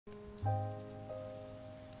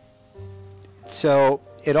So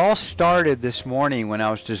it all started this morning when I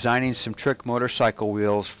was designing some trick motorcycle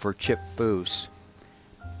wheels for Chip Foose.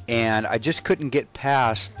 And I just couldn't get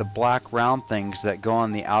past the black round things that go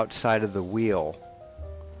on the outside of the wheel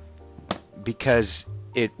because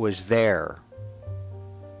it was there.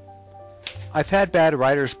 I've had bad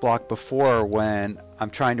writer's block before when I'm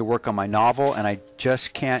trying to work on my novel and I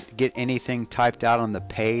just can't get anything typed out on the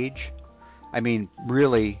page. I mean,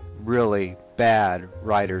 really, really bad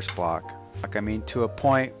writer's block. I mean, to a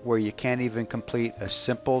point where you can't even complete a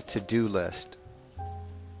simple to-do list.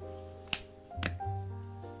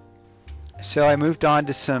 So I moved on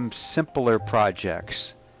to some simpler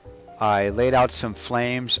projects. I laid out some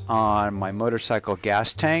flames on my motorcycle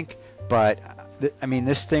gas tank, but I mean,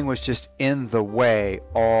 this thing was just in the way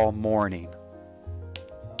all morning.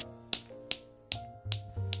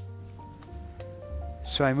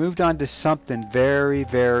 So I moved on to something very,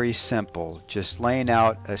 very simple, just laying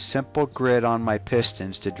out a simple grid on my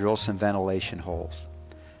pistons to drill some ventilation holes.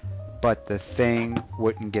 But the thing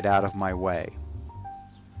wouldn't get out of my way.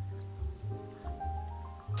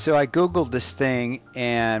 So I Googled this thing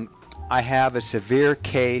and I have a severe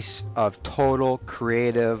case of total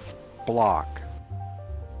creative block.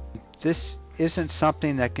 This isn't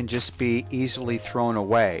something that can just be easily thrown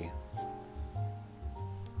away.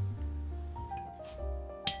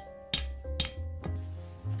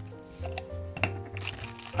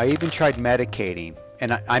 I even tried medicating,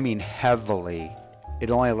 and I mean heavily. It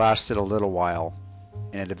only lasted a little while,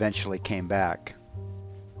 and it eventually came back.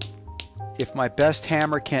 If my best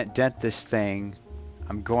hammer can't dent this thing,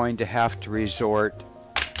 I'm going to have to resort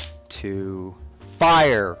to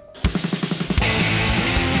fire.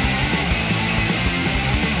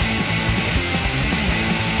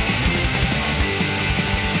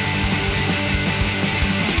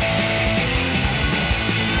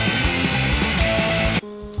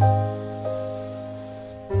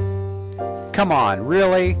 Come on,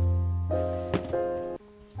 really?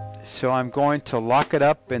 So I'm going to lock it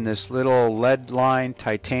up in this little lead-lined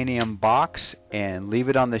titanium box and leave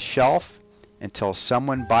it on the shelf until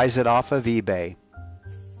someone buys it off of eBay.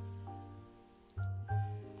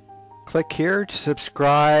 Click here to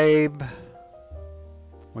subscribe.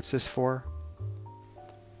 What's this for?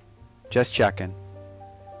 Just checking.